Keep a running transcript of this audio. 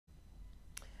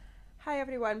Hi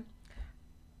everyone.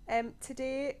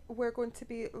 Today we're going to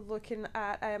be looking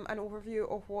at an overview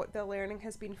of what the learning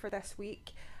has been for this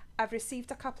week. I've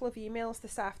received a couple of emails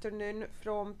this afternoon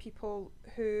from people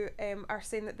who are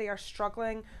saying that they are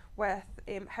struggling with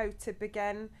how to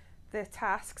begin the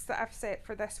tasks that I've set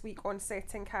for this week on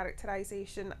setting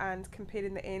characterisation and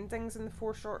comparing the endings in the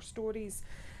four short stories.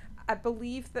 I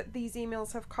believe that these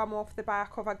emails have come off the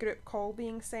back of a group call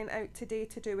being sent out today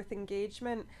to do with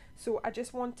engagement. So I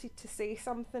just wanted to say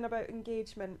something about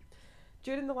engagement.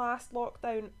 During the last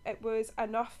lockdown, it was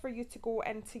enough for you to go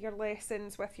into your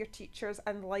lessons with your teachers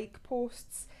and like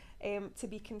posts to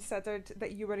be considered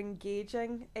that you were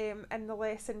engaging in the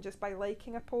lesson just by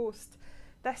liking a post.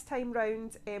 This time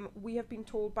round, we have been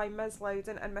told by Ms.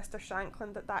 Loudon and Mr.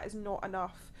 Shanklin that that is not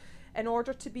enough. In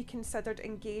order to be considered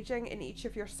engaging in each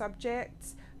of your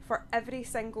subjects, for every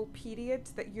single period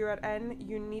that you are in,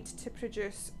 you need to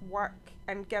produce work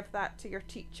and give that to your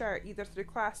teacher, either through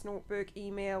class notebook,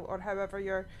 email, or however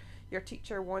your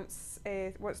teacher wants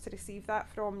to receive that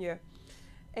from you.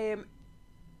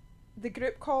 The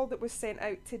group call that was sent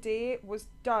out today was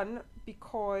done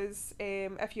because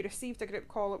if you received a group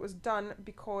call, it was done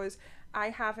because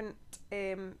I haven't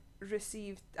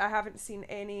seen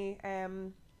any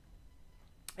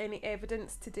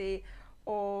evidence today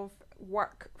of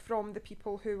work from the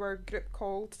people who were group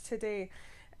called today.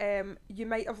 You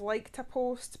might have liked a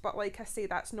post, but like I say,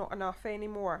 that's not enough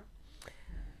anymore.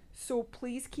 So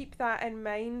please keep that in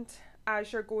mind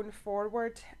as you're going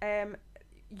forward.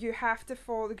 You have to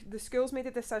follow, the school's made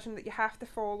a decision that you have to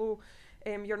follow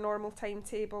your normal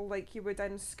timetable like you would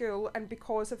in school, and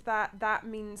because of that, that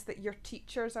means that your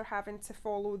teachers are having to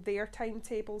follow their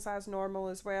timetables as normal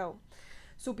as well.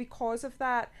 So because of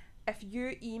that, if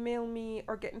you email me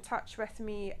or get in touch with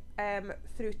me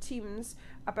through Teams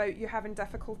about you having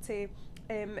difficulty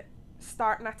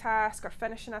starting a task or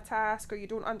finishing a task, or you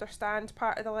don't understand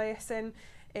part of the lesson,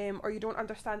 or you don't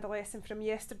understand the lesson from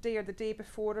yesterday or the day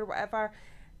before or whatever,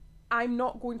 I'm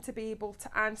not going to be able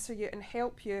to answer you and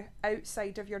help you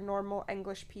outside of your normal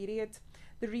English period.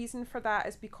 The reason for that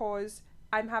is because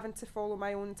I'm having to follow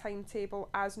my own timetable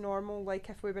as normal, like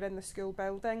if we were in the school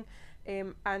building,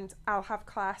 and I'll have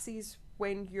classes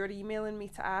when you're emailing me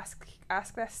to ask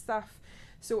this stuff.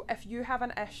 So if you have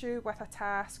an issue with a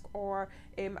task or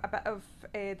a bit of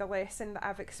the lesson that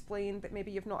I've explained that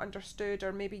maybe you've not understood,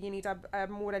 or maybe you need a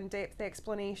more in-depth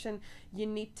explanation, you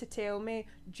need to tell me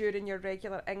during your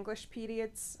regular English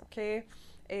periods, okay?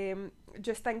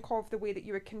 Just think of the way that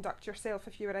you would conduct yourself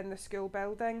if you were in the school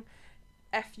building.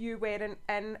 If you weren't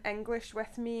in English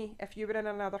with me, if you were in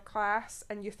another class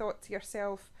and you thought to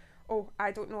yourself, oh,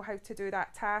 I don't know how to do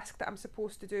that task that I'm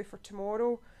supposed to do for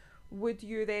tomorrow, would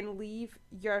you then leave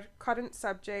your current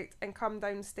subject and come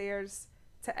downstairs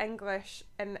to English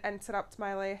and interrupt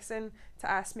my lesson to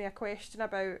ask me a question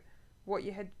about what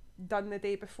you had done the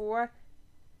day before?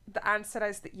 The answer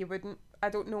is that you wouldn't. I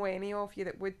don't know any of you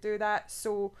that would do that.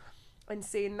 So in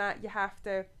saying that, you have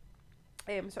to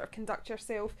sort of conduct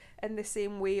yourself in the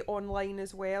same way online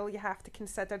as well. You have to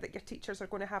consider that your teachers are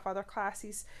going to have other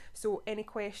classes, so any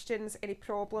questions, any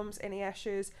problems, any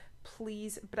issues,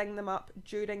 please bring them up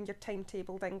during your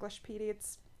timetabled English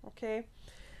periods. Okay,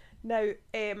 now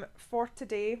for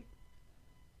today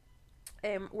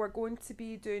we're going to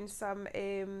be doing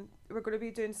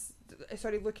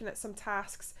looking at some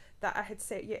tasks that I had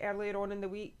set you earlier on in the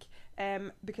week,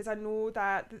 because I know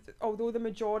that although the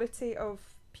majority of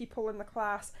people in the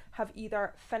class have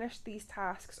either finished these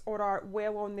tasks or are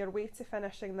well on their way to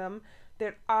finishing them,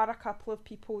 there are a couple of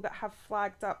people that have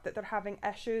flagged up that they're having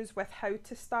issues with how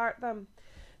to start them.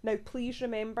 Now please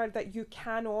remember that you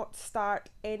cannot start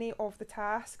any of the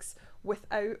tasks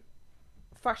without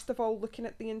first of all looking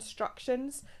at the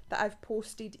instructions that I've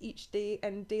posted each day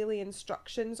in daily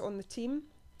instructions on the team,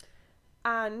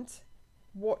 and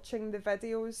watching the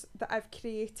videos that I've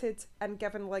created and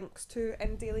given links to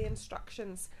in daily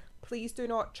instructions. Please do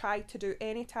not try to do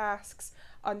any tasks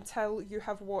until you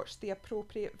have watched the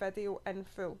appropriate video in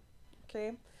full.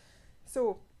 Okay,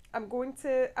 so I'm going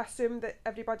to assume that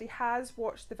everybody has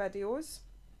watched the videos,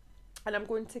 and I'm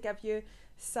going to give you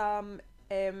some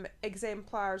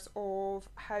exemplars of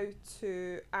how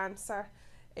to answer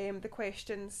the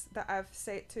questions that I've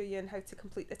set to you and how to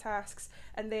complete the tasks.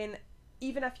 And then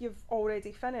even if you've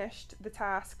already finished the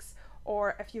tasks,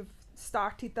 or if you've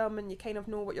started them and you kind of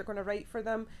know what you're going to write for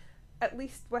them, at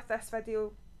least with this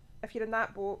video, if you're in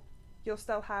that boat, you'll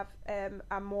still have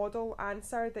a model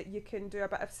answer that you can do a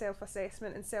bit of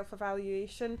self-assessment and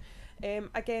self-evaluation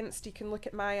against. You can look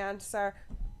at my answer,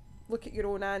 look at your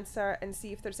own answer and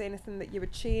see if there's anything that you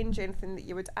would change, anything that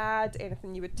you would add,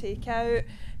 anything you would take out.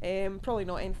 Probably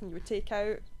not anything you would take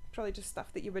out, probably just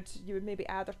stuff that you would maybe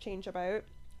add or change about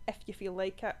if you feel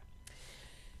like it.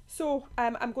 So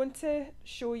I'm going to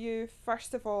show you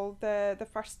first of all the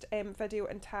first video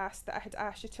and task that I had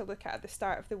asked you to look at the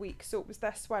start of the week. So it was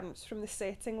this one, it's from the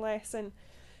setting lesson.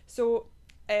 So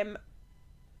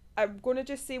I'm going to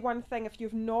just say one thing. If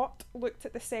you've not looked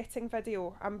at the setting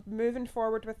video, I'm moving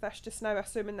forward with this just now,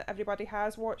 assuming that everybody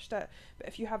has watched it. But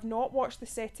if you have not watched the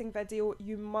setting video,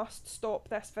 you must stop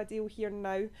this video here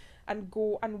now and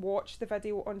go and watch the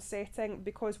video on setting,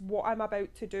 because what I'm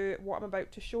about to do, what I'm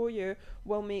about to show you,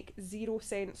 will make zero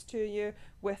sense to you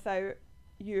without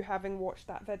you having watched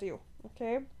that video.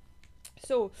 Okay?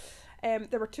 So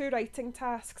there were two writing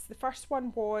tasks. The first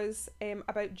one was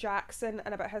about Jackson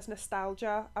and about his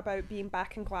nostalgia, about being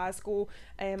back in Glasgow,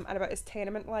 and about his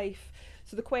tenement life.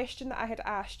 So the question that I had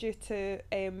asked you to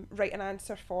write an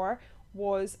answer for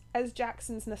was, is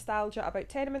Jackson's nostalgia about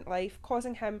tenement life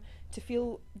causing him to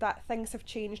feel that things have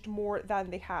changed more than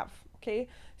they have? Okay,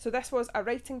 so this was a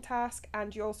writing task,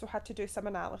 and you also had to do some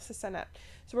analysis in it.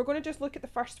 So we're going to just look at the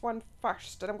first one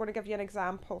first, and I'm going to give you an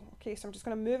example. Okay, so I'm just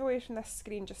going to move away from this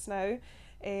screen just now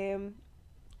and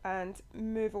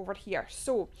move over here.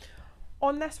 So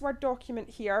on this Word document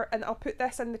here, and I'll put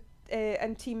this in the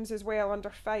in Teams as well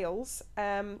under files,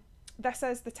 this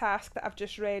is the task that I've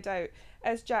just read out.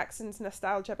 Is Jackson's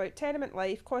nostalgia about tenement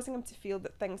life causing him to feel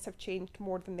that things have changed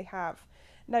more than they have?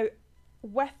 Now,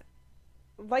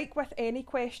 like with any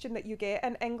question that you get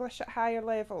in English at higher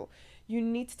level, you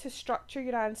need to structure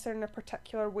your answer in a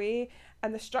particular way,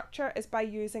 and the structure is by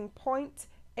using point,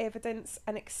 evidence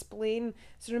and explain.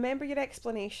 So remember, your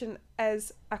explanation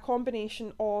is a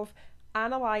combination of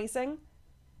analysing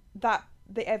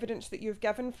the evidence that you've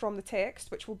given from the text,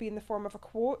 which will be in the form of a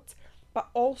quote, but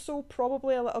also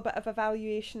probably a little bit of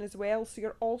evaluation as well. So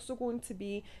you're also going to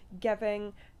be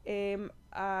giving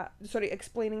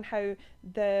explaining how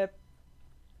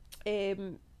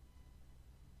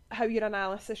your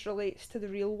analysis relates to the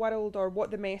real world, or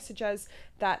what the message is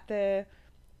that the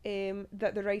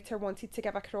writer wanted to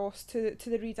give across to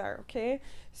the reader. Okay,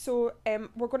 so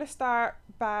we're going to start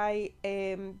by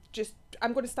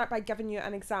I'm going to start by giving you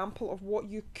an example of what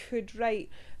you could write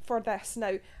for this.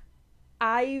 Now,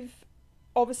 I've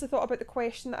obviously thought about the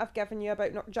question that I've given you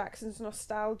about Jackson's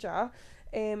nostalgia,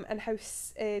 and how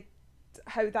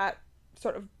that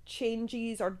sort of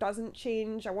changes or doesn't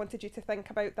change. I wanted you to think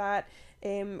about that,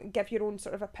 give your own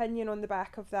sort of opinion on the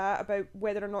back of that about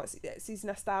whether or not it's his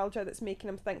nostalgia that's making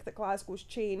him think that Glasgow's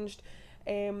changed.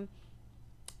 But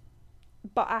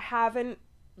I haven't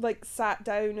sat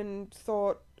down and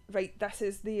thought, right, this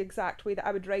is the exact way that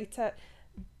I would write it.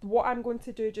 What I'm going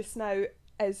to do just now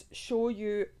is show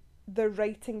you the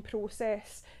writing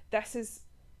process. This is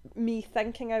me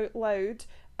thinking out loud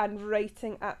and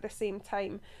writing at the same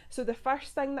time. So the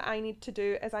first thing that I need to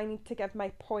do is I need to give my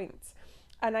point,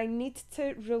 and I need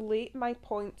to relate my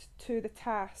point to the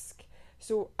task.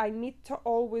 So I need to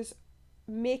always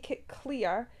make it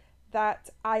clear that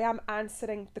I am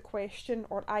answering the question,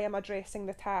 or I am addressing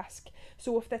the task.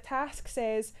 So if the task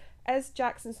says, is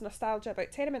Jackson's nostalgia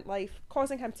about tenement life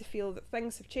causing him to feel that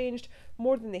things have changed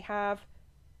more than they have,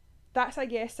 that's a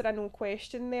yes or a no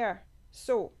question there.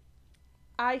 So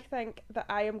I think that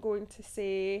I am going to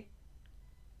say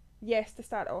yes to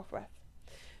start off with.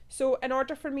 So in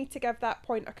order for me to give that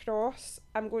point across,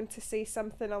 I'm going to say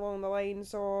something along the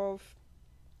lines of,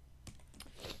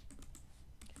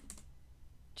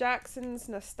 Jackson's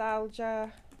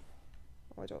nostalgia,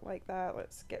 oh, I don't like that,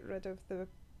 let's get rid of the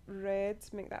red,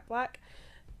 make that black.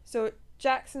 So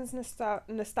Jackson's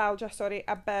nostalgia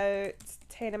about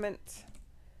tenement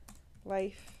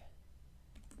life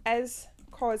is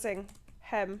causing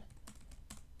him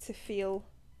to feel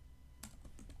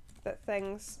that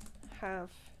things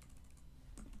have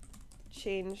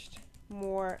changed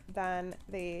more than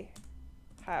they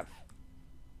have.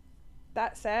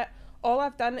 That's it. All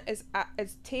I've done is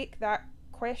take that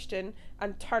question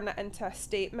and turn it into a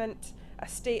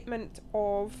statement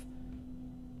of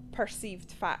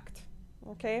perceived fact.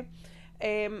 Okay,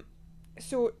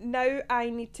 so now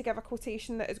I need to give a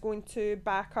quotation that is going to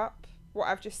back up what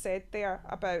I've just said there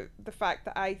about the fact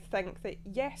that I think that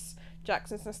yes,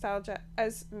 Jackson's nostalgia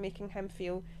is making him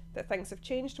feel that things have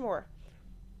changed more.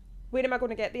 Where am I going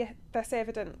to get this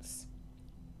evidence?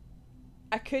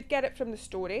 I could get it from the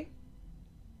story.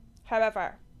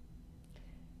 However,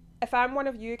 if I'm one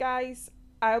of you guys,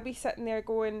 I'll be sitting there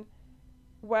going,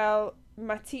 well,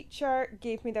 my teacher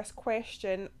gave me this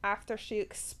question after she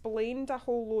explained a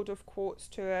whole load of quotes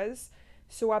to us,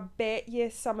 so I bet you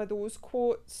some of those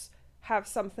quotes have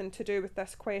something to do with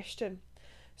this question.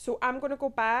 So I'm going to go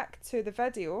back to the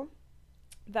video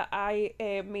that I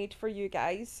made for you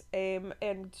guys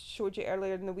and showed you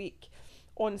earlier in the week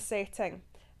on setting.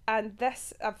 And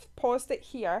this, I've paused it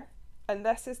here, and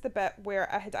this is the bit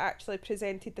where I had actually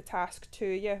presented the task to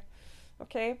you,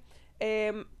 okay?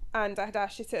 And I had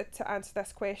asked you to answer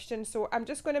this question. So I'm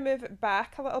just going to move it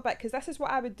back a little bit, because this is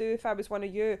what I would do if I was one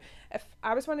of you. If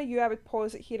I was one of you, I would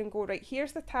pause it here and go, right,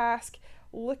 here's the task.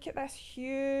 Look at this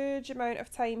huge amount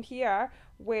of time here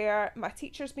where my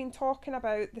teacher's been talking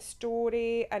about the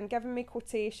story and giving me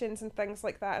quotations and things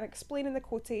like that and explaining the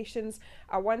quotations.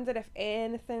 I wonder if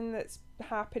anything that's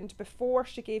happened before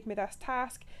she gave me this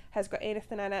task has got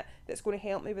anything in it that's going to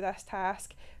help me with this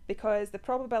task, because the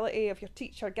probability of your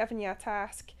teacher giving you a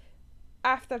task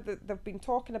after they've been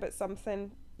talking about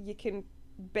something, you can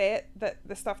bet that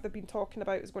the stuff they've been talking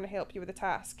about is going to help you with the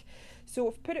task. So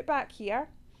I've put it back here.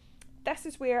 This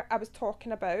is where I was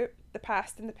talking about the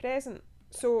past and the present.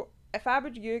 So if I were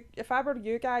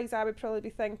you guys, I would probably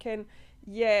be thinking,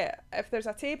 yeah, if there's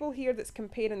a table here that's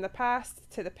comparing the past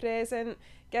to the present,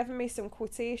 giving me some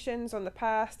quotations on the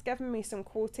past, giving me some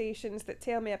quotations that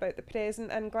tell me about the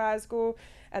present in Glasgow,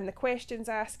 and the questions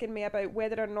asking me about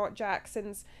whether or not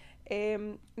Jackson's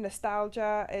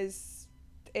nostalgia is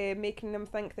making them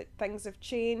think that things have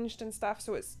changed and stuff.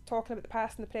 So it's talking about the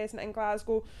past and the present in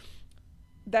Glasgow.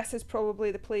 This is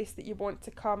probably the place that you want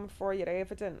to come for your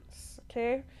evidence,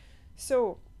 okay?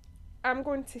 So I'm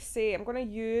going to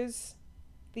use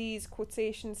these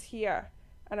quotations here,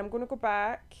 and I'm going to go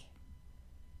back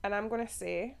and I'm going to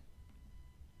say,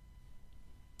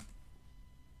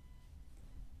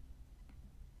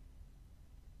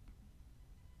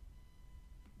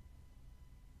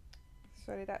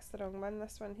 sorry, that's the wrong one,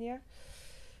 this one here.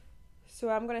 So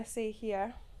I'm going to say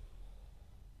here,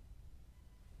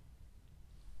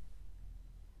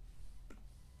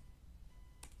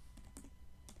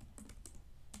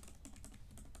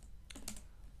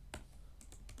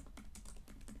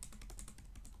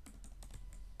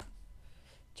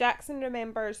 Jackson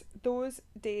remembers those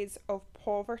days of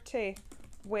poverty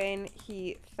when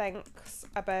he thinks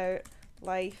about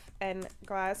life in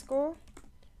Glasgow.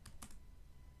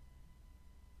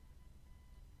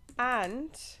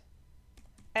 And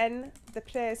in the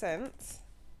present,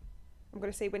 I'm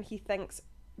going to say when he thinks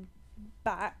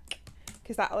back,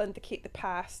 because that'll indicate the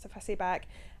past if I say back.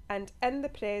 And in the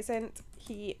present,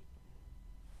 he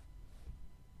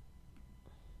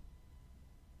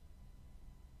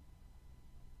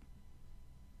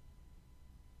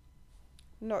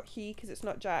not he, because it's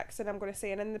not Jackson. I'm going to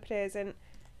say, and in the present,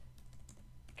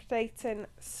 Crichton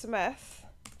Smith,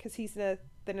 because he's the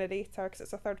narrator, because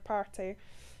it's a third party.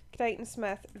 Crichton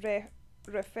Smith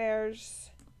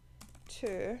refers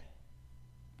to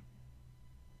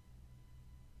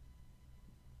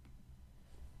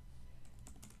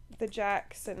the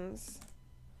Jacksons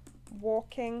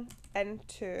walking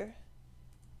into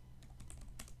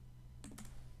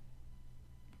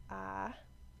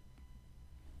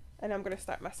and I'm going to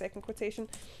start my second quotation,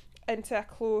 into a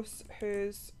close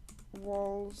whose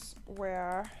walls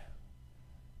were,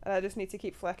 and I just need to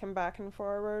keep flicking back and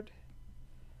forward.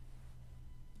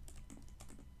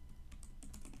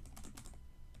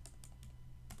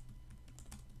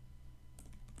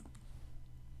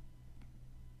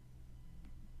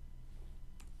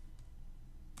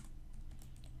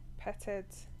 Pitted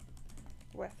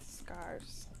with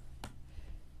scars.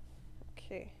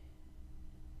 Okay.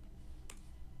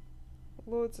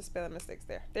 Loads of spelling mistakes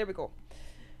there. There we go.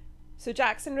 So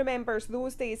Jackson remembers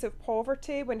those days of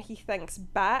poverty when he thinks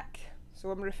back,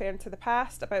 so I'm referring to the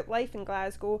past, about life in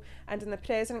Glasgow, and in the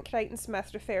present, Crichton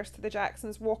Smith refers to the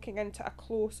Jacksons walking into a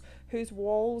close whose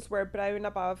walls were brown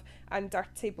above and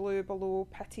dirty blue below,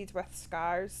 pitted with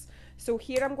scars. So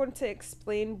here I'm going to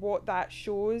explain what that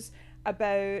shows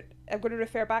about, I'm going to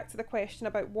refer back to the question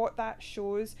about what that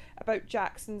shows about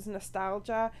Jackson's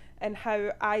nostalgia and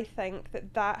how I think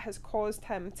that that has caused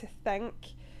him to think,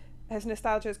 his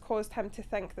nostalgia has caused him to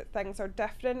think that things are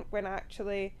different when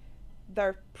actually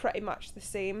they're pretty much the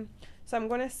same. So I'm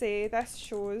going to say this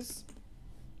shows,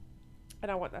 and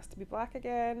I want this to be black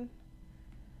again,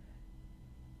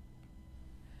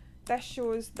 this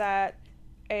shows that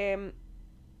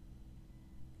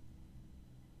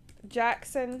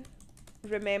Jackson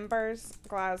remembers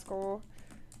Glasgow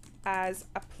as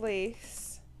a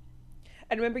place,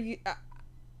 and remember,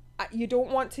 you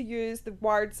don't want to use the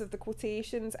words of the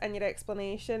quotations in your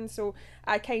explanation, so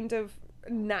I kind of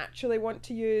naturally want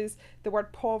to use the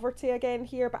word poverty again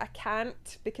here, but I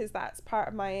can't because that's part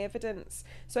of my evidence.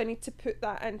 So I need to put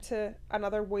that into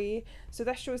another way. So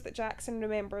this shows that Jackson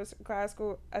remembers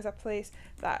Glasgow as a place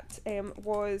that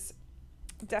was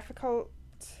difficult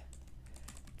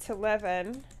to live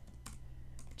in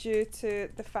due to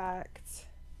the fact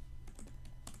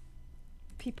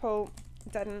people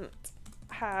didn't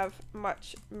have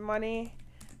much money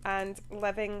and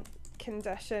living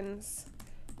conditions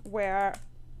were,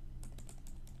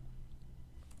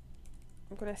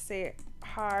 I'm going to say,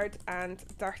 hard and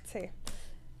dirty.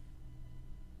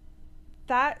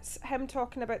 That's him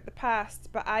talking about the past,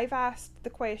 but I've asked the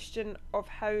question of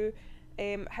how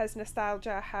his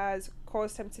nostalgia has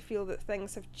caused him to feel that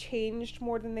things have changed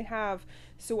more than they have.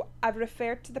 So I've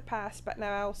referred to the past, but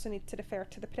now I also need to refer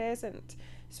to the present.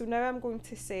 So now I'm going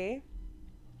to say,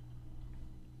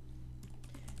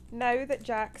 now that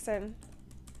Jackson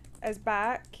is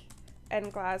back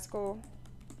in Glasgow,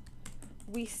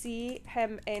 we see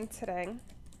him entering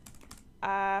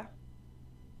a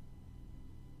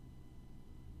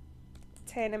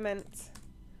tenement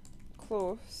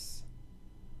close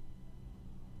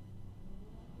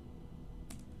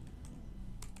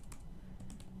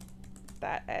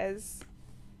that is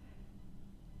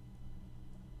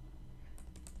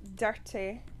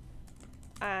dirty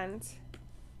and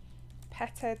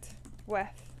pitted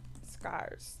with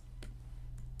scars.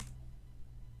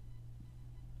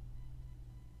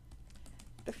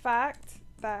 The fact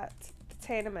that the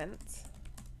tenement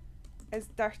is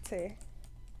dirty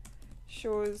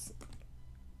shows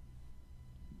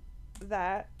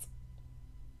that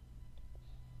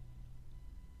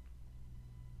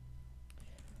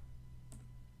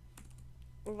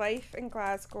life in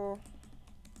Glasgow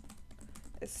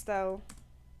is still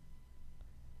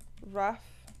rough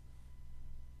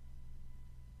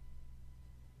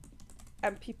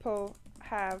and people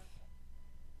have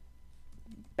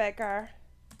bigger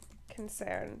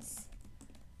concerns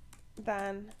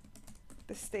than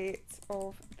the state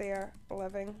of their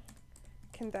living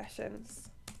conditions.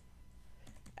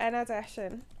 In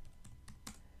addition,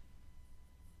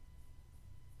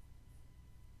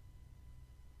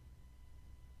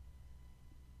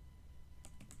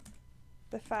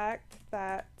 the fact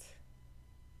that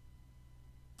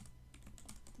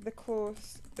the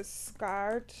close is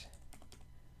scarred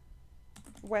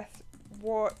with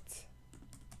what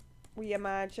we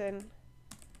imagine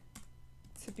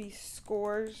to be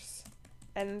scores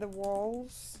in the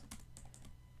walls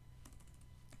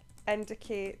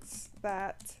indicates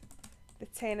that the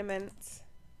tenement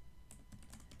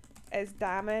is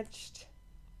damaged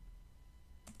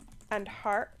and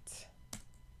hurt.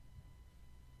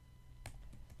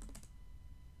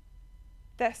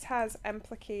 This has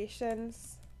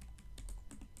implications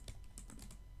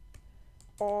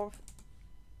of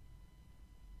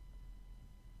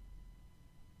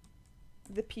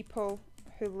the people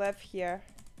who live here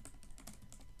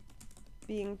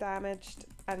being damaged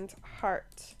and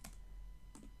hurt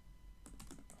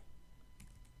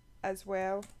as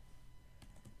well.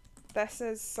 This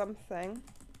is something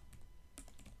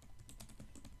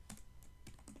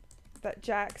that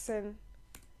Jackson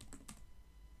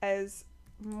is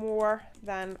more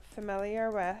than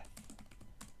familiar with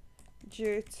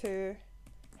due to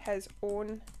his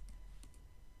own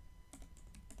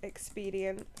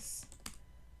experience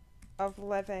of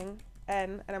living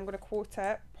in, and I'm going to quote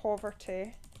it,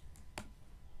 poverty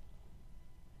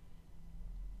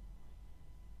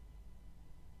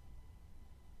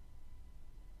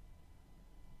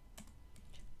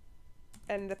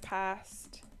in the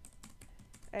past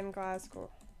in Glasgow.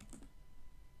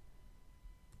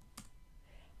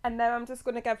 And now I'm just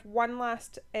going to give one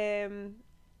last line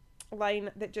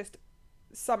that just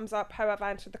sums up how I've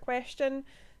answered the question.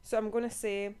 So I'm going to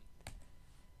say,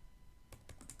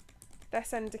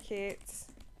 this indicates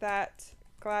that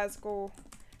Glasgow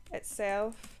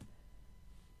itself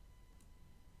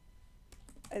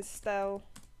is still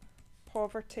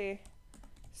poverty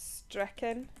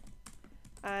stricken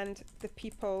and the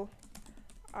people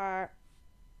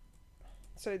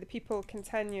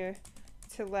continue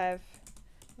to live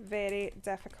very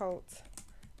difficult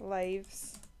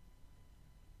lives,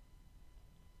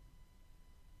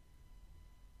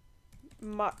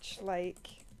 much like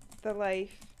the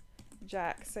life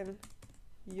Jackson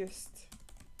used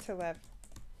to live.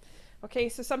 Okay,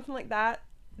 so something like that.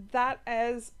 That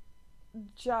is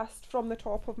just from the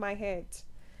top of my head.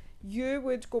 You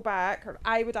would go back, or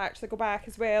I would actually go back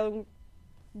as well and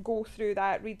go through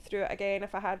that, read through it again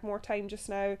if I had more time just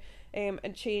now,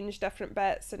 and change different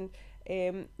bits and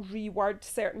reword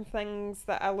certain things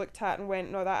that I looked at and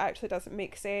went, no, that actually doesn't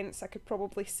make sense. I could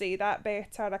probably say that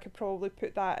better. I could probably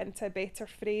put that into better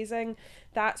phrasing.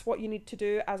 That's what you need to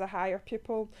do as a higher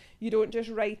pupil. You don't just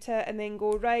write it and then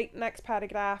go, right, next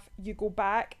paragraph. You go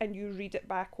back and you read it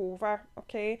back over,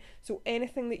 okay? So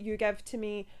anything that you give to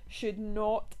me should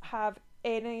not have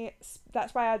any,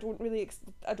 that's why I don't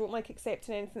like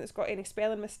accepting anything that's got any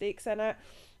spelling mistakes in it,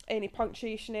 any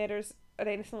punctuation errors or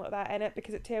anything like that in it,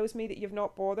 because it tells me that you've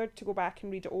not bothered to go back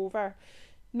and read it over.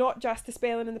 Not just the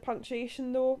spelling and the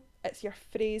punctuation though, it's your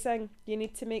phrasing. You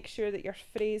need to make sure that your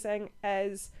phrasing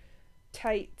is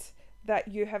tight, that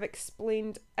you have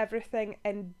explained everything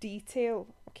in detail,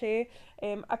 okay?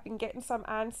 I've been getting some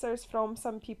answers from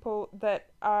some people that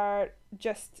are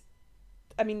just,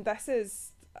 I mean, this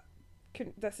is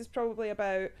probably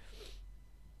about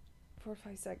 4,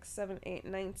 5, 6, 7, 8,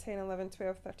 9, 10, 11,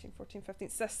 12, 13, 14, 15.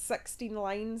 It's this 16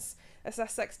 lines. It's a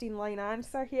 16 line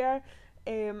answer here.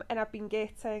 And I've been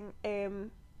getting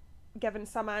given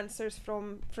some answers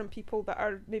from people that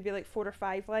are maybe like 4 or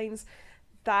 5 lines.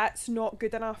 That's not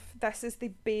good enough. This is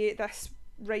this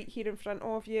right here in front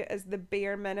of you is the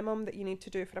bare minimum that you need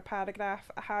to do for a paragraph,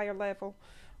 a higher level.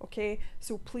 Okay,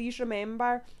 so please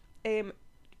remember,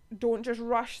 don't just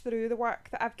rush through the work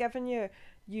that I've given you.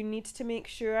 You need to make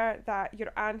sure that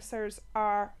your answers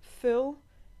are full,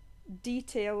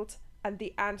 detailed, and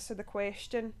they answer the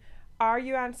question. Are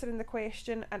you answering the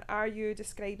question and are you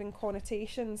describing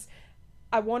connotations?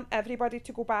 I want everybody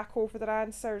to go back over their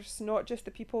answers, not just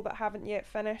the people that haven't yet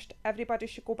finished. Everybody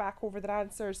should go back over their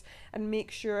answers and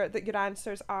make sure that your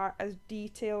answers are as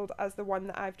detailed as the one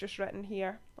that I've just written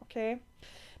here, okay?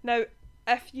 Now,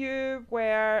 if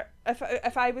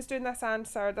I was doing this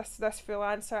answer, this full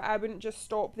answer, I wouldn't just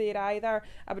stop there either.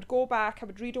 I would go back, I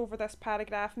would read over this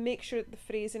paragraph, make sure that the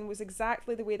phrasing was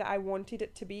exactly the way that I wanted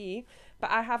it to be, but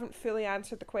I haven't fully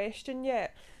answered the question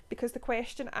yet, because the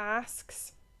question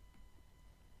asks,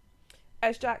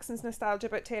 is Jackson's nostalgia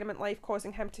about tenement life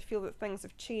causing him to feel that things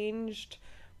have changed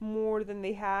more than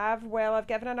they have? Well, I've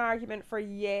given an argument for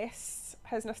yes,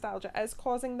 his nostalgia is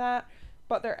causing that,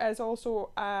 but there is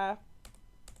also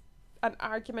an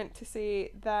argument to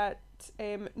say that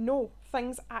no,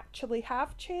 things actually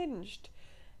have changed.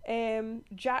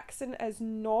 Jackson is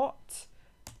not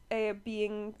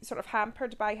being sort of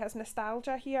hampered by his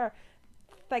nostalgia here.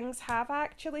 Things have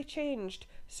actually changed.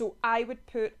 So I would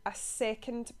put a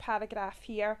second paragraph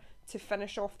here to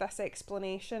finish off this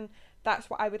explanation. That's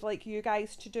what I would like you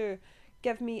guys to do.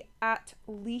 Give me at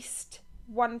least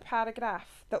one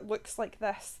paragraph that looks like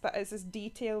this, that is as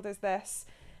detailed as this,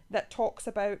 that talks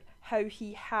about how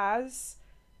he has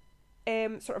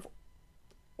sort of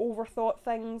overthought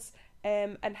things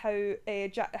and how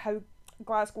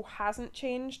Glasgow hasn't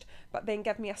changed, but then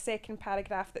give me a second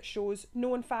paragraph that shows,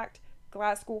 no, in fact,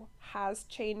 Glasgow has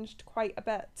changed quite a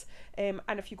bit. And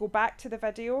if you go back to the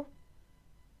video,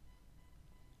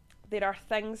 there are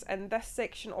things in this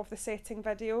section of the setting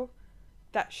video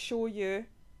that show you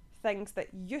things that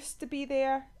used to be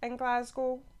there in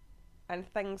Glasgow and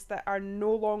things that are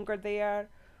no longer there,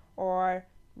 or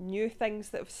new things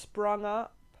that have sprung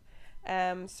up.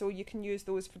 So you can use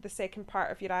those for the second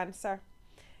part of your answer.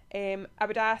 I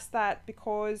would ask that,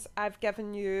 because I've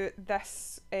given you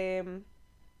this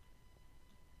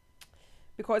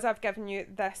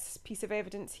piece of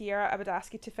evidence here, I would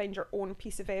ask you to find your own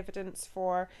piece of evidence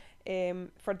for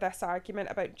this argument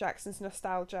about Jackson's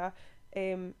nostalgia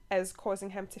is causing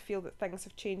him to feel that things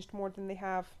have changed more than they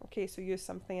have. Okay, so use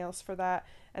something else for that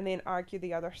and then argue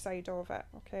the other side of it.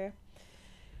 Okay,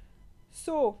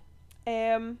 so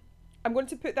I'm going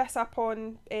to put this up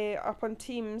on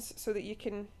Teams so that you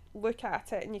can look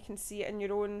at it and you can see it in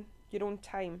your own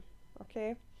time.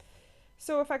 Okay,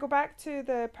 so if I go back to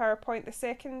the PowerPoint, the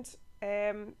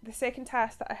second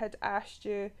task that I had asked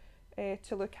you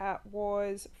to look at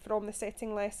was from the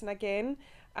setting lesson again,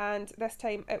 and this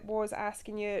time it was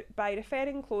asking you, by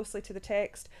referring closely to the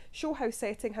text, show how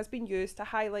setting has been used to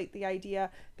highlight the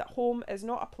idea that home is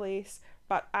not a place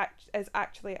but is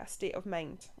actually a state of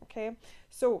mind. Okay,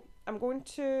 so I'm going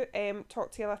to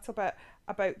talk to you a little bit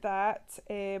about that,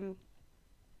 and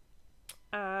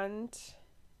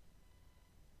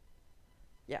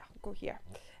yeah, I'll go here.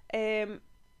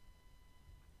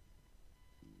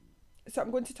 So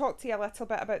I'm going to talk to you a little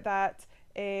bit about that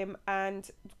and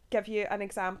give you an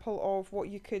example of what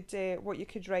you could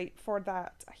write for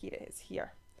that. Here it is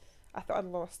here. I thought I'd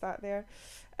lost that there.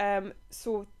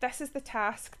 So this is the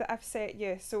task that I've set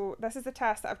you. So this is the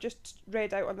task that I've just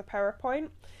read out on the PowerPoint.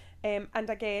 And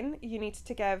again, you need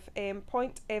to give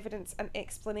point, evidence and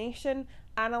explanation,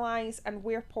 analyse, and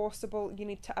where possible you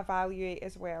need to evaluate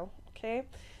as well. Okay,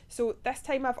 So this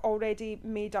time I've already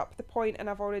made up the point and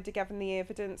I've already given the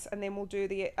evidence, and then we'll do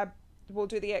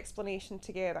the explanation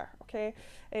together. Okay.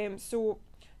 So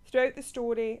throughout the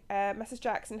story, Mrs.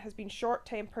 Jackson has been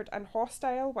short-tempered and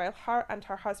hostile while her and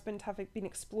her husband have been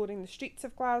exploring the streets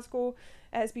of Glasgow.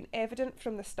 It has been evident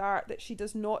from the start that she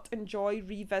does not enjoy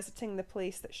revisiting the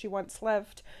place that she once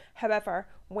lived. However,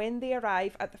 when they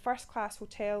arrive at the first-class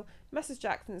hotel, Mrs.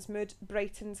 Jackson's mood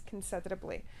brightens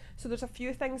considerably. So there's a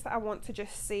few things that I want to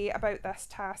just say about this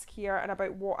task here and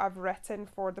about what I've written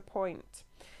for the point.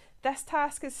 This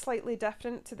task is slightly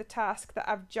different to the task that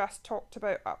I've just talked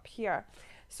about up here.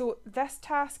 So this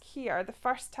task here, the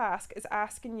first task, is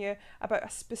asking you about a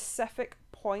specific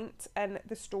point in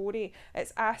the story.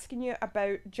 It's asking you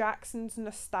about Jackson's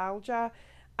nostalgia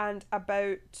and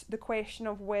about the question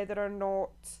of whether or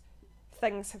not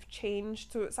things have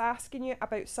changed. So it's asking you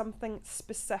about something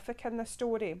specific in the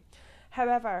story.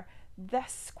 However,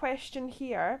 this question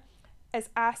here is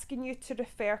asking you to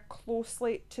refer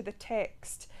closely to the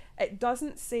text. It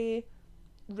doesn't say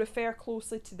refer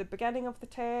closely to the beginning of the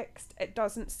text. It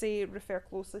doesn't say refer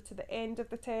closely to the end of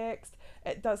the text.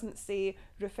 It doesn't say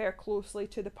refer closely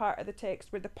to the part of the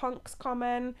text where the punks come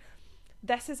in.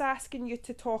 This is asking you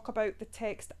to talk about the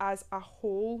text as a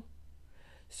whole.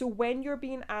 So when you're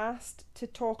being asked to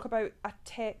talk about a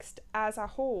text as a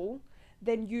whole,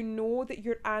 then you know that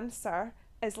your answer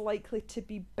is likely to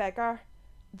be bigger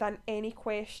than any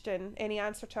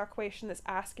answer to a question that's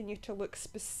asking you to look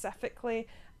specifically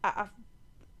at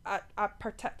a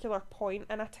particular point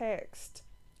in a text.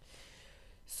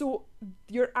 So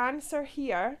your answer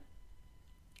here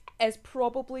is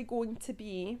probably going to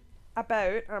be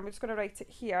about, and I'm just going to write it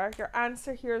here, your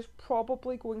answer here is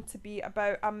probably going to be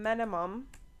about a minimum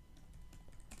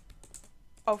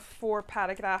of 4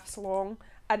 paragraphs long.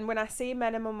 And when I say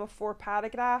minimum of 4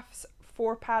 paragraphs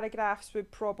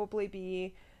would probably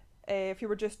be, if you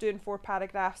were just doing 4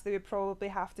 paragraphs, they would probably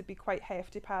have to be quite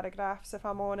hefty paragraphs, if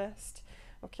I'm honest.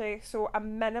 Okay, so a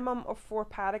minimum of 4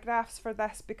 paragraphs for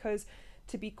this, because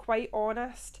to be quite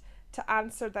honest, to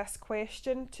answer this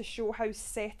question, to show how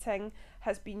setting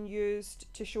has been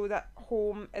used to show that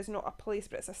home is not a place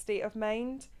but it's a state of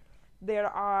mind, there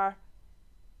are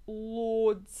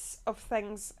loads of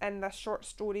things in this short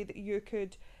story that you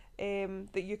could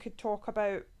talk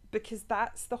about, because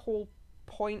that's the whole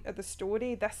point of the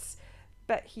story. This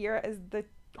bit here is the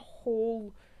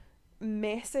whole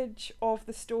message of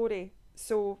the story.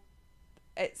 So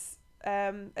it's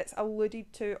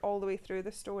alluded to all the way through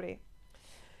the story.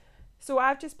 So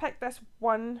I've just picked this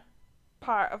one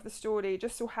part of the story,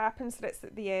 just so happens that it's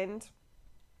at the end,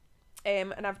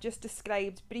 and I've just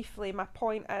described briefly. My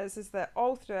point is that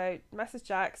all throughout, Mrs.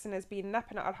 Jackson has been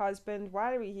nipping at her husband,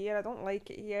 why are we here, I don't like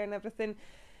it here and everything,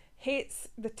 hates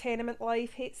the tenement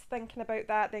life, hates thinking about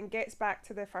that, then gets back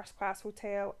to the first class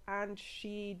hotel and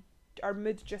her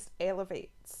mood just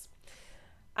elevates.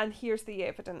 And here's the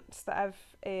evidence that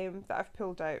I've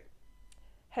pulled out.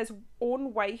 His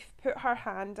own wife put her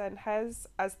hand in his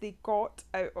as they got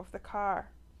out of the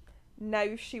car.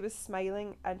 Now she was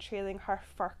smiling and trailing her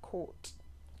fur coat.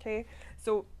 Okay,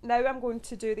 so now I'm going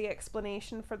to do the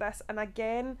explanation for this. And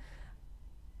again,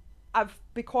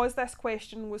 because this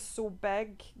question was so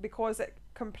big, because it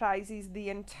comprises the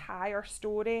entire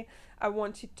story, I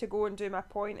wanted to go and do my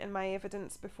point and my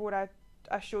evidence before I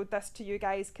showed this to you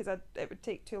guys, because it would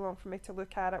take too long for me to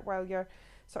look at it while you're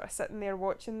sort of sitting there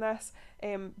watching this.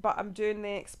 But I'm doing the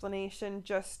explanation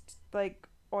just like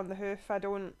on the hoof.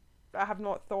 I have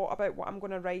not thought about what I'm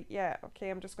going to write yet. Okay,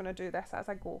 I'm just going to do this as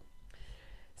I go.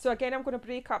 So again, I'm going to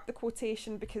break up the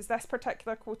quotation, because this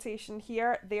particular quotation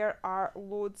here, there are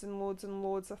loads and loads and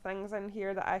loads of things in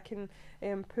here that I can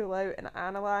pull out and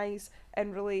analyse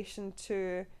in relation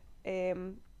to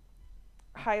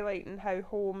highlighting how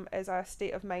home is a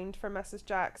state of mind for Mrs.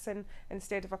 Jackson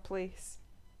instead of a place.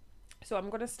 So I'm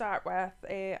going to start with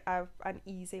an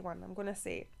easy one. I'm going to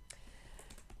say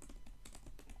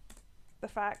the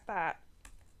fact that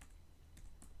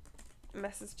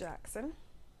Mrs. Jackson,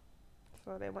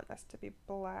 sorry, I want this to be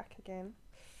black again.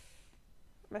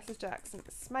 Mrs. Jackson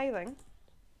is smiling.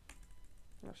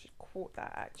 I should quote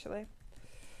that actually.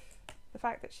 The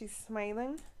fact that she's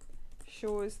smiling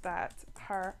shows that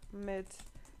her mood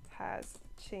has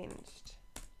changed.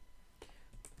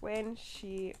 When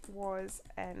she was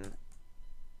in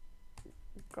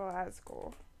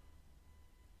Glasgow,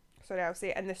 sorry, I'll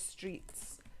say in the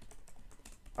streets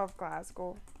of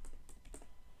Glasgow,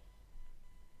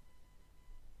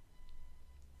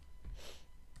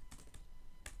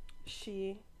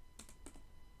 she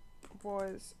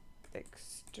was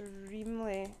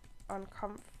extremely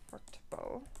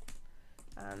uncomfortable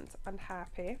and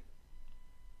unhappy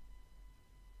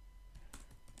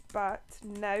But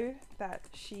now that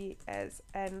she is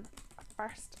in a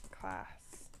first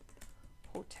class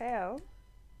hotel,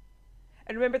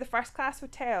 and remember the first class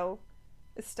hotel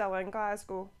is still in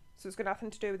Glasgow, so it's got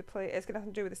nothing to do with the place, it's got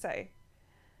nothing to do with the city.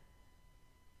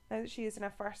 Now that she is in a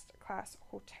first class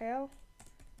hotel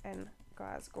in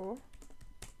Glasgow,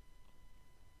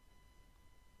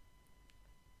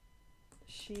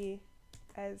 she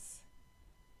is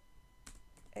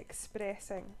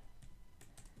expressing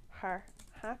her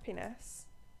happiness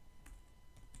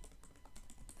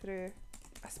through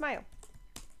a smile.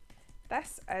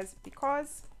 This is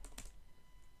because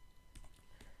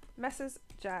Mrs.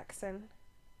 Jackson,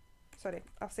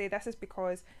 I'll say this is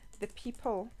because the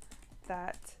people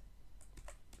that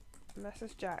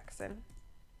Mrs. Jackson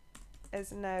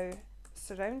is now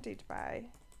surrounded by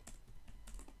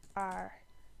are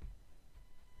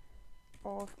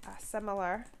of a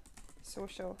similar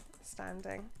social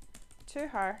standing to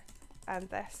her, and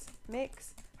this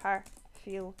makes her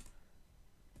feel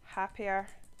happier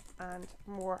and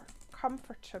more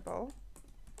comfortable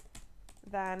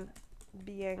than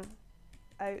being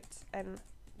out in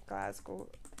Glasgow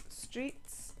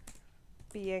streets,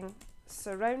 being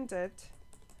surrounded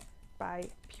by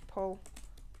people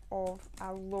of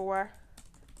a lower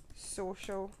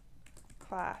social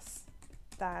class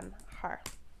than her.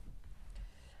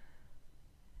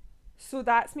 So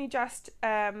that's me just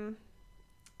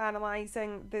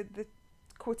analysing the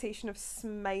quotation of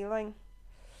smiling.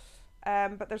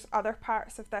 But there's other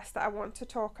parts of this that I want to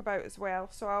talk about as well.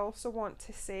 So I also want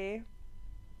to say,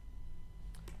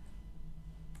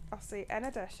 I'll say in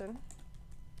addition,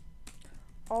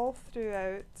 all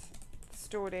throughout the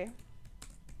story,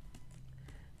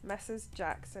 Mrs.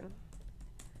 Jackson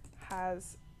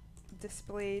has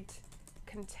displayed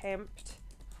contempt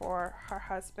for her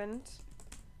husband,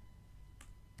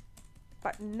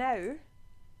 but now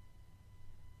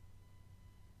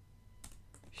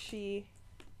she,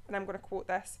 and I'm going to quote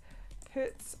this,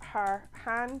 puts her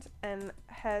hand in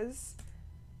his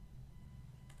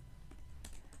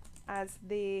as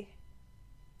they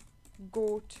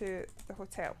go to the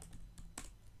hotel.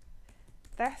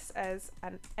 This is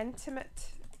an intimate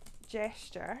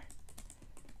gesture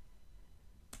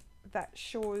that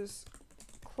shows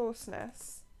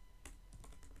closeness.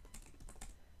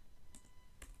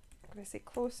 I'm going to say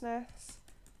closeness,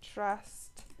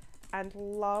 trust, and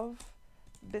love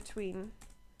between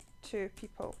two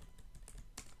people.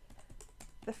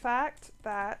 The fact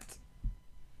that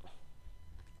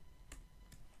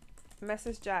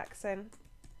Mrs. Jackson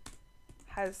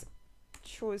has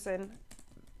chosen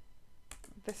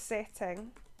the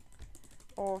setting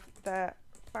of the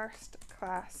first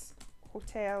class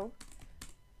hotel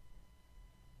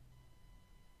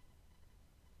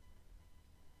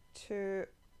to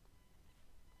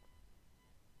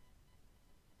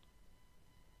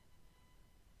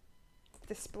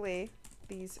display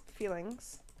these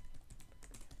feelings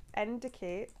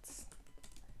indicates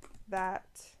that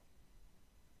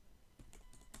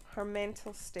her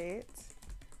mental state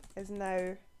is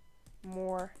now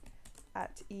more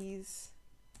at ease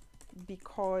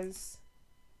because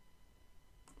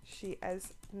she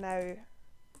is now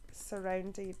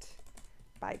surrounded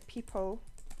by people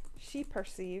she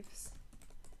perceives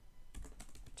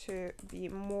to be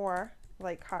more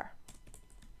like her.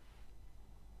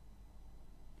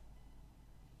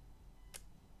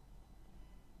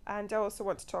 And I also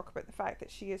want to talk about the fact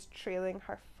that she is trailing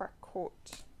her fur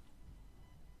coat.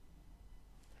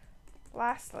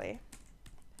 Lastly,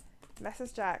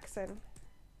 Mrs. Jackson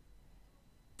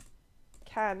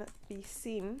can be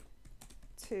seen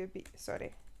to be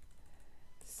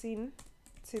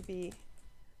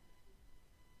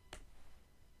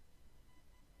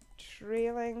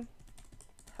trailing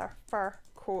her fur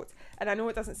coat, and I know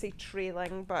it doesn't say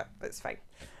trailing, but it's fine.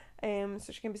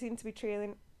 So she can be seen to be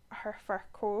trailing her fur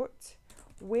coat,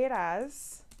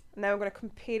 whereas now I'm going to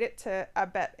compare it to a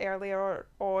bit earlier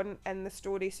on in the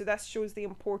story. So this shows the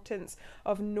importance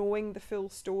of knowing the full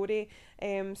story.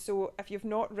 So if you've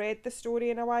not read the story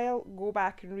in a while, go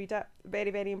back and read it.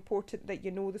 Very, very important that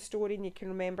you know the story and you can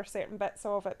remember certain bits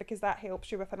of it, because that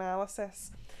helps you with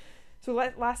analysis. So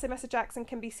lastly, Mrs. Jackson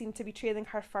can be seen to be trailing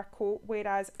her fur coat,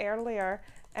 whereas earlier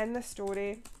in the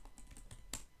story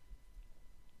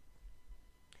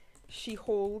she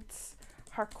holds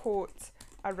her coat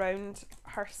around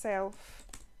herself,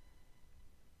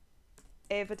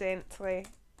 evidently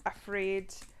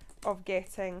afraid of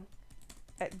getting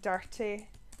it dirty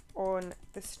on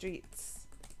the streets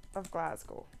of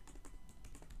Glasgow.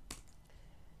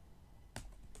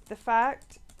 The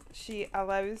fact she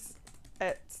allows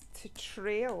it to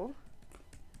trail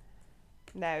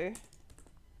now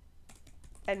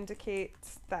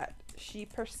indicates that she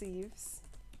perceives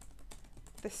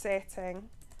the setting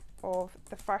of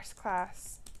the first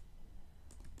class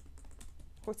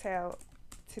hotel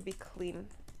to be clean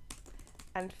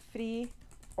and free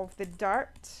of the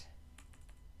dirt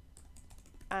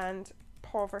and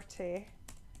poverty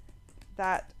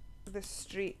that the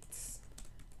streets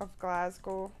of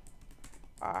Glasgow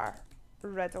are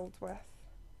riddled with.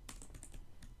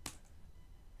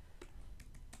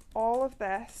 All of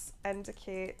this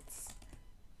indicates,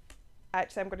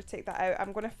 actually I'm going to take that out,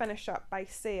 I'm going to finish up by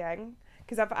saying,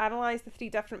 because I've analysed the 3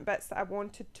 different bits that I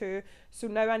wanted to, so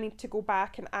now I need to go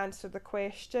back and answer the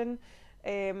question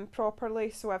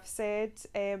properly. So I've said,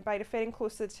 by referring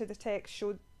closely to the text,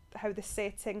 showed how the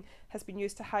setting has been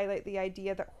used to highlight the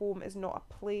idea that home is not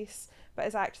a place but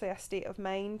is actually a state of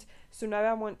mind. So now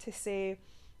I want to say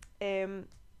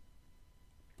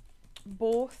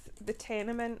both the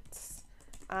tenements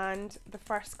and the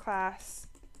first class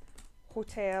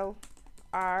hotel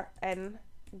are in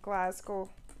Glasgow.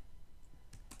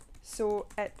 So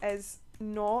it is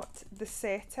not the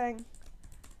setting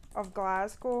of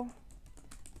Glasgow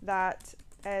that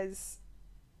is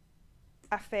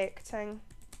affecting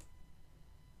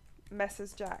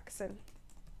Mrs. Jackson.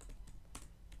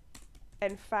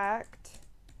 In fact,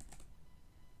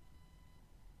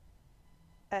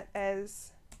 it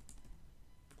is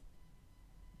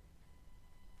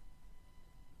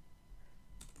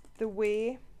the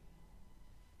way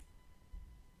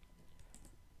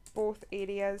both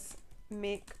areas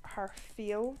make her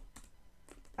feel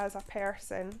as a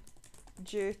person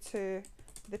due to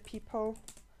the people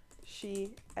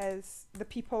she is, the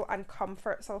people and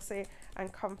comforts, I'll say,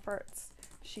 and comforts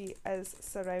she is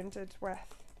surrounded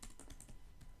with.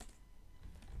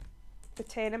 The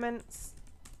tenements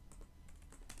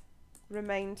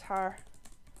remind her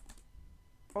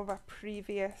of a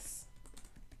previous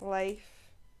life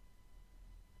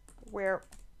where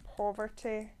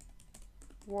poverty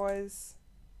was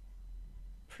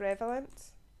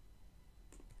prevalent,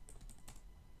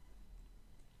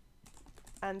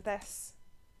 and this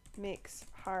makes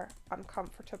her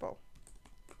uncomfortable.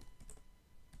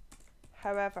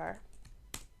 However,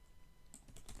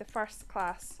 the first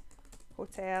class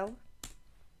hotel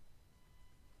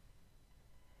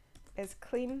is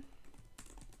clean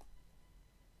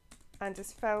and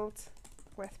is filled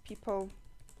with people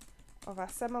of a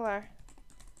similar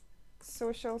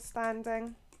social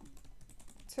standing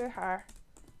to her,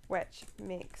 which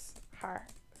makes her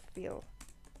feel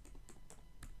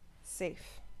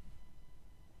safe.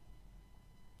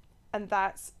 And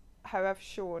that's how I've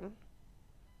shown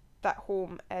that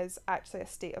home is actually a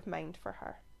state of mind for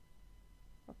her.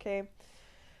 Okay,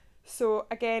 so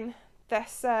again,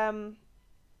 this I'm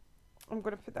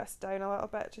going to put this down a little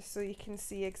bit just so you can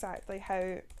see exactly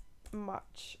how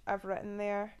much I've written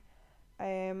there.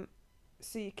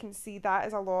 So you can see that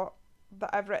is a lot that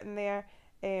I've written there.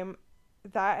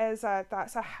 That's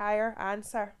a higher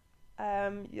answer.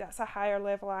 That's a higher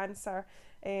level answer.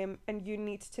 And you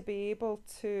need to be able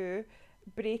to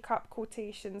break up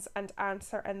quotations and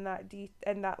answer in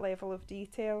that level of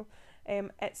detail.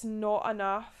 It's not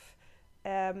enough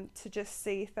to just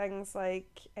say things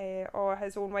like, "Oh,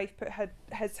 his own wife put her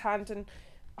hand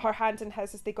in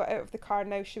his as they got out of the car.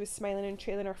 Now she was smiling and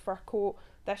trailing her fur coat.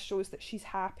 This shows that she's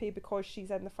happy because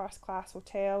she's in the first class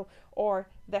hotel," or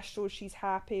 "This shows she's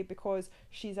happy because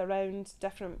she's around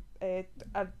a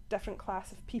different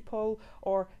class of people,"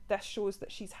 or "This shows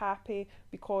that she's happy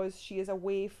because she is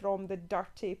away from the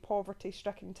dirty,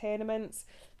 poverty-stricken tenements."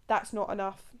 That's not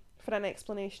enough for an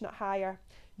explanation at higher.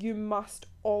 You must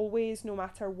always, no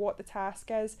matter what the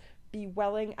task is, be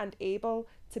willing and able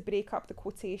to break up the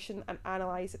quotation and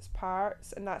analyse its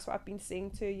parts, and that's what I've been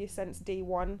saying to you since day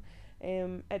one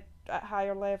at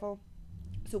higher level.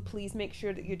 So please make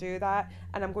sure that you do that,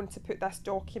 and I'm going to put this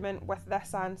document with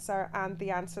this answer and the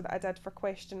answer that I did for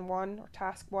question 1 or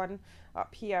task 1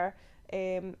 up here.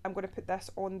 I'm going to put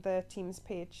this on the Teams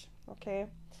page. Okay,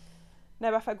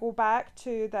 now if I go back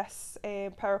to this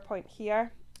PowerPoint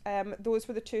here, those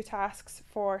were the 2 tasks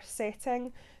for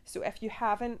setting. So if you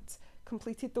haven't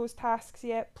completed those tasks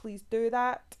yet, please do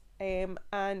that,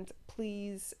 and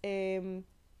please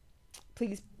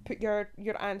put your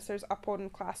answers up on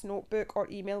class notebook or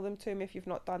email them to me if you've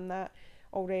not done that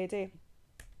already.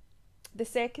 The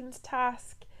second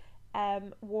task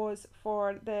was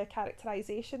for the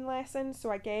characterisation lesson.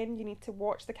 So again, you need to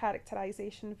watch the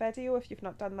characterisation video if you've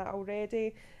not done that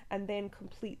already, and then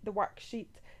complete the worksheet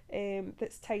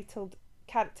that's titled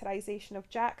Characterisation of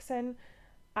Jackson,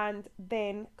 and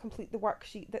then complete the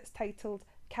worksheet that's titled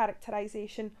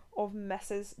characterisation of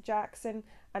Mrs. Jackson,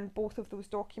 and both of those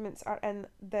documents are in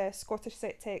the Scottish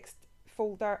Set Text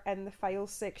folder in the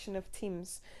files section of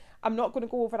Teams. I'm not going to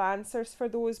go over answers for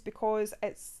those because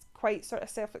it's quite sort of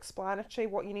self-explanatory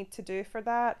what you need to do for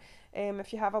that.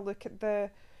 If you have a look at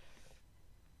the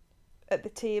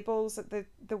tables, at the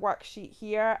worksheet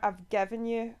here, I've given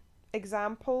you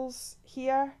examples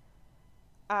here,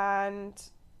 and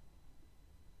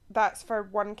that's for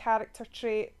one character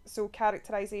trait. So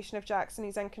characterisation of Jackson,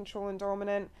 he's in control and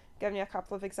dominant, giving you a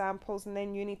couple of examples, and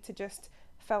then you need to just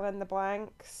fill in the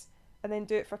blanks and then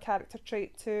do it for character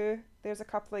trait 2. There's a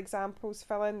couple of examples,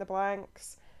 fill in the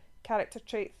blanks. Character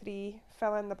trait 3,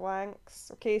 fill in the blanks.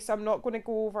 Okay, so I'm not going to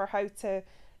go over how to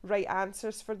write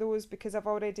answers for those because I've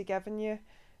already given you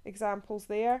examples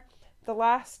there. The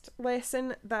last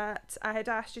lesson that I had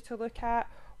asked you to look at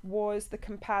was the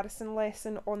comparison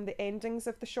lesson on the endings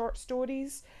of the short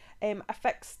stories. I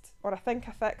think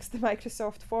I fixed the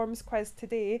Microsoft Forms quiz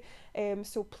today,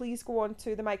 so please go on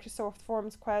to the Microsoft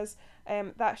Forms quiz.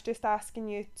 That's just asking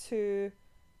you to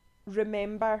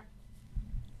remember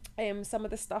some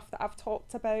of the stuff that I've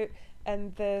talked about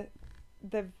in the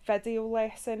video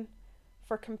lesson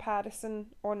for comparison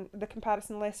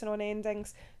lesson on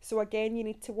endings. So again, you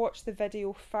need to watch the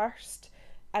video first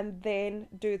and then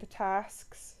do the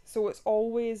tasks. So it's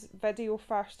always video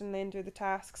first and then do the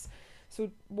tasks. So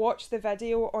watch the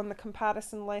video on the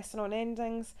comparison lesson on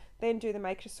endings, then do the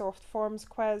Microsoft Forms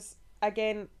quiz.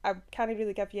 Again, I can't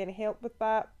really give you any help with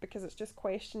that because it's just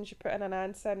questions, you put in an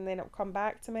answer and then it'll come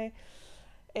back to me.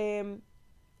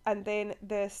 And then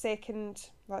the second,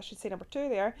 well, I should say number 2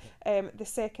 there, the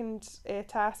second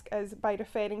task is, by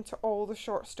referring to all the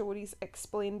short stories,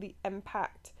 explain the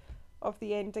impact of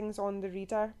the endings on the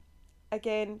reader.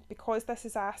 Again, because this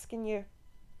is asking you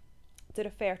to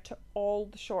refer to all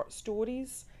the short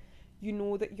stories, you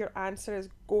know that your answer is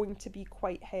going to be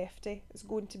quite hefty. It's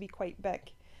going to be quite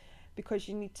big because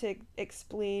you need to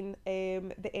explain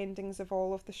the endings of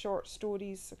all of the short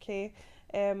stories, okay?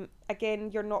 Again,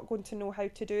 you're not going to know how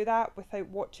to do that without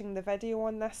watching the video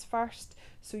on this first,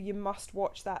 so you must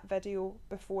watch that video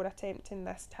before attempting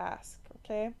this task,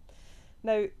 okay?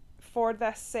 Now, for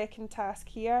this second task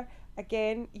here,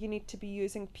 again, you need to be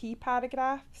using P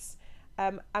paragraphs.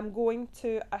 I'm going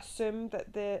to assume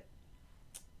that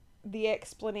the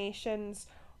explanations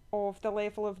of the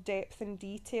level of depth and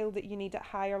detail that you need at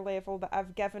higher level that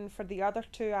I've given for the other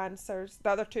two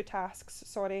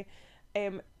tasks,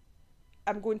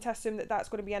 I'm going to assume that that's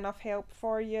going to be enough help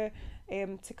for you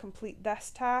to complete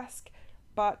this task.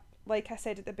 But like I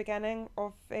said at the beginning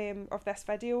of this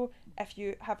video, if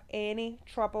you have any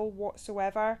trouble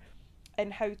whatsoever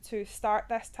in how to start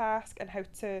this task and how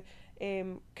to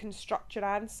construct your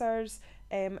answers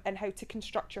and how to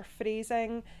construct your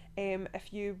phrasing,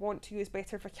 if you want to use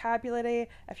better vocabulary,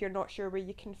 if you're not sure where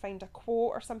you can find a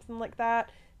quote or something like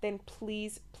that, then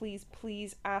please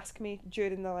ask me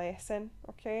during the lesson,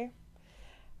 okay?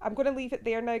 I'm going to leave it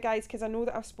there now, guys, because I know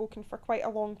that I've spoken for quite a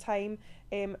long time,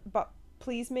 but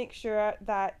please make sure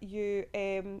that you,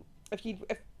 if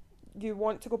you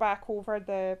want to go back over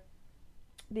the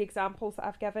examples that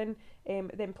I've given,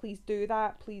 then please do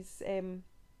that. Please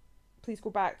go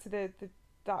back to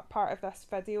that part of this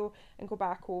video and go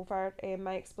back over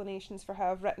my explanations for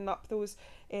how I've written up those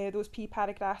P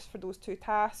paragraphs for those two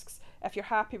tasks. If you're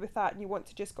happy with that and you want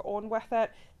to just get on with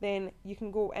it, then you can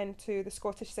go into the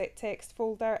Scottish Set Text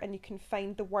folder and you can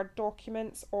find the Word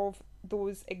documents of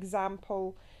those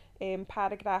example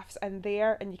paragraphs in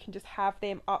there, and you can just have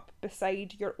them up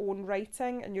beside your own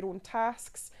writing and your own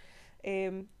tasks.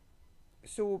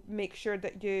 So make sure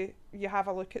that you have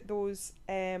a look at those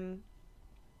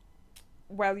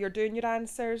while you're doing your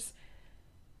answers.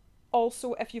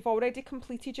 Also, if you've already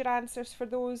completed your answers for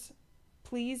those,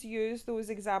 please use those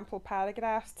example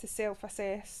paragraphs to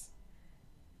self-assess.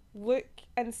 Look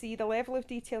and see the level of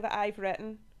detail that I've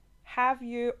written. Have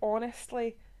you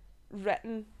honestly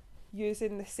written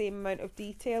using the same amount of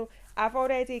detail? I've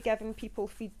already given people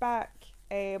feedback.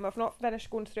 I've not finished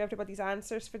going through everybody's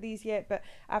answers for these yet, but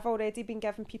I've already been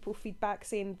giving people feedback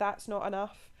saying that's not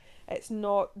enough. It's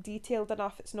not detailed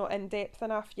enough, it's not in-depth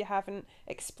enough, you haven't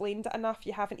explained it enough,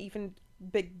 you haven't even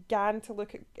began to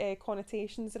look at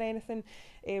connotations or anything.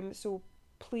 So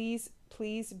please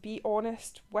be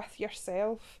honest with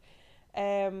yourself.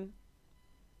 Have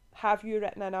you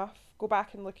written enough? Go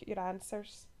back and look at your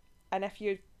answers. And if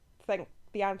you think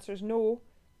the answer is no,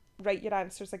 write your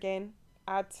answers again,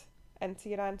 add into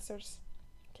your answers.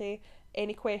 Okay,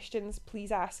 any questions,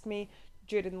 please ask me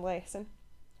during the lesson.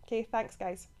 Okay, thanks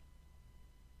guys.